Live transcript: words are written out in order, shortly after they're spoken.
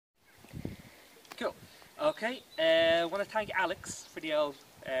Okay, I want to thank Alex for the old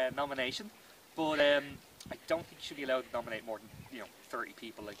nomination, but I don't think you should be allowed to nominate more than 30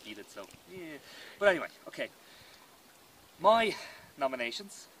 people like he did. So yeah. But anyway, okay. My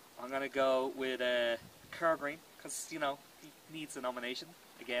nominations. I'm gonna go with Carl Green because he needs a nomination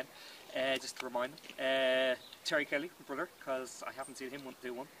again. Just to remind him. Terry Kelly, my brother, because I haven't seen him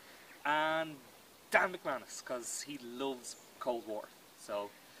do one, and Dan McManus because he loves Cold War. So,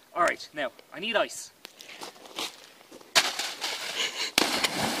 all right, now I need ice.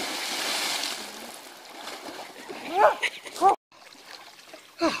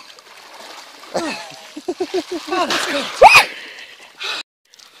 Oh, that's good.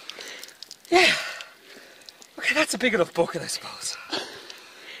 Yeah. Okay, that's a big enough bucket, I suppose.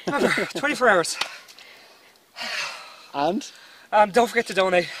 Remember, 24 hours. And? Don't forget to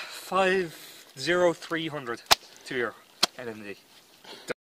donate 50300 to your LND.